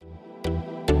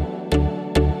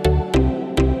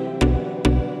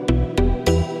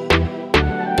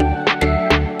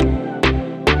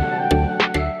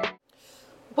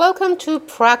Welcome to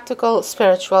Practical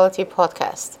Spirituality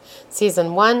Podcast,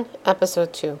 Season 1,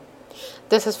 Episode 2.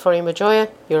 This is Farima Joya,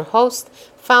 your host,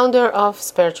 founder of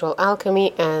Spiritual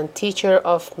Alchemy and teacher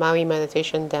of Maui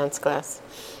Meditation Dance Class.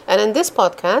 And in this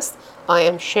podcast, I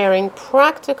am sharing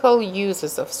practical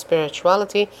uses of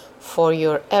spirituality for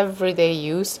your everyday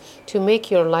use to make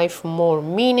your life more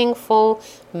meaningful,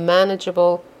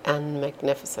 manageable, and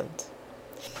magnificent.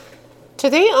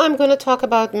 Today I'm going to talk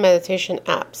about meditation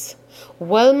apps.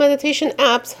 Will meditation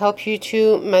apps help you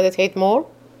to meditate more?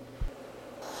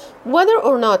 Whether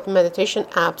or not meditation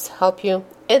apps help you,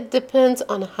 it depends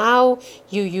on how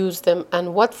you use them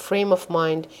and what frame of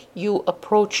mind you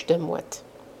approach them with.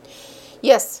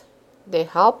 Yes, they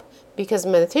help because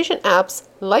meditation apps,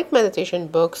 like meditation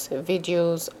books,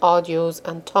 videos, audios,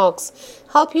 and talks,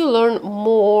 help you learn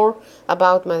more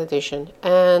about meditation,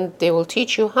 and they will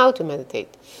teach you how to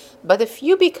meditate. But if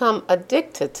you become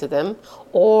addicted to them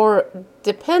or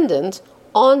dependent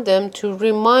on them to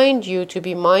remind you to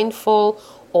be mindful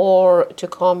or to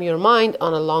calm your mind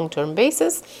on a long-term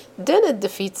basis, then it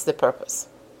defeats the purpose.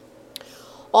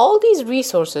 All these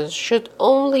resources should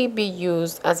only be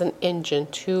used as an engine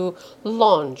to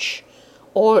launch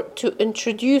or to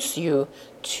introduce you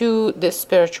to the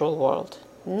spiritual world,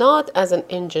 not as an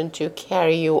engine to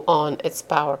carry you on its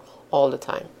power all the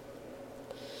time.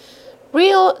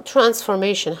 Real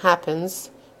transformation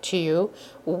happens to you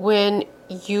when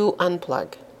you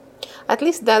unplug. At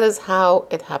least that is how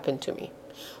it happened to me.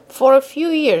 For a few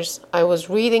years, I was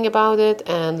reading about it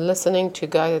and listening to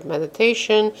guided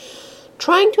meditation,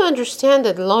 trying to understand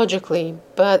it logically,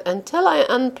 but until I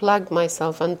unplugged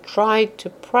myself and tried to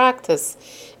practice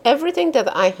everything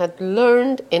that I had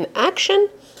learned in action,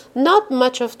 not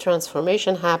much of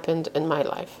transformation happened in my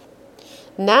life.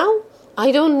 Now,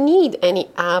 I don't need any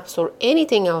apps or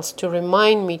anything else to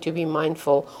remind me to be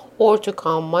mindful or to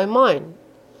calm my mind.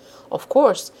 Of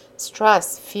course,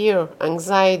 stress, fear,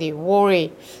 anxiety,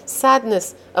 worry,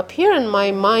 sadness appear in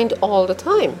my mind all the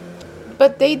time,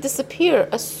 but they disappear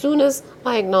as soon as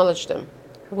I acknowledge them,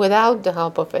 without the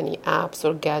help of any apps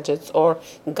or gadgets or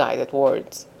guided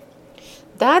words.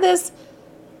 That is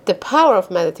the power of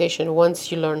meditation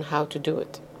once you learn how to do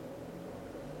it.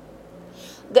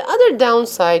 The other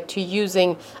downside to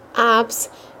using apps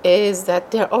is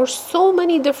that there are so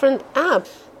many different apps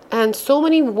and so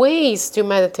many ways to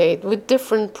meditate with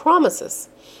different promises,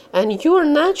 and you are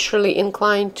naturally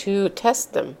inclined to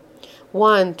test them,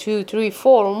 1, 2, 3,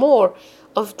 4 or more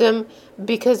of them,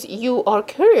 because you are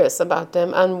curious about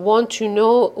them and want to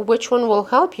know which one will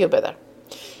help you better.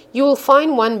 You will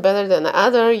find one better than the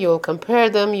other, you will compare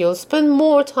them, you'll spend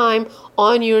more time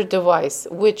on your device,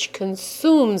 which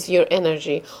consumes your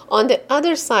energy on the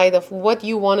other side of what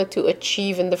you wanted to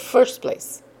achieve in the first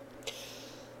place.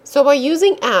 So by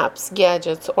using apps,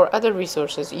 gadgets, or other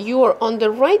resources, you are on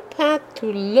the right path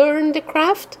to learn the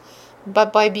craft,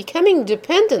 but by becoming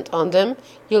dependent on them,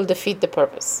 you'll defeat the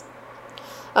purpose.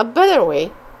 A better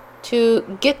way to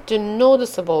get the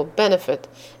noticeable benefit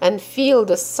and feel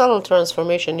the subtle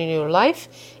transformation in your life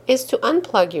is to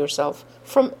unplug yourself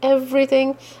from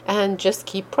everything and just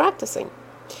keep practicing,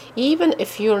 even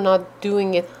if you're not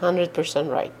doing it 100%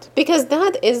 right. Because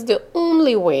that is the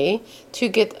only way to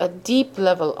get a deep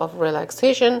level of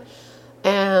relaxation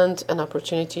and an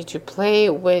opportunity to play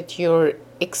with your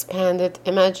expanded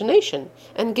imagination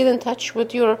and get in touch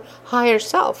with your higher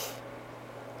self.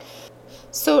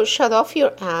 So shut off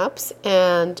your apps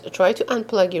and try to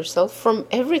unplug yourself from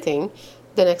everything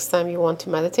the next time you want to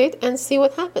meditate and see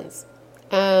what happens.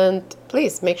 And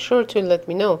please make sure to let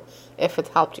me know if it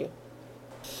helped you.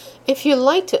 If you'd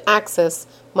like to access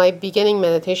my beginning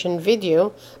meditation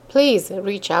video, please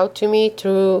reach out to me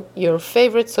through your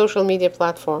favorite social media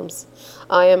platforms.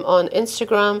 I am on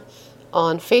Instagram,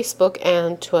 on Facebook,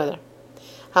 and Twitter.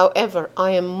 However,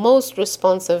 I am most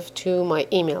responsive to my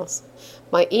emails.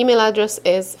 My email address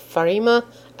is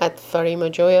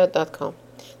farima@farimajoya.com.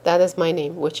 That is my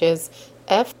name, which is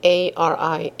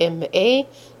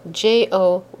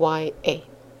FARIMAJOYA.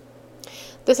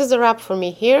 This is a wrap for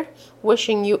me here,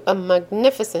 wishing you a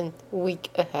magnificent week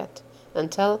ahead.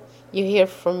 Until you hear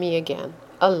from me again,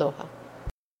 aloha.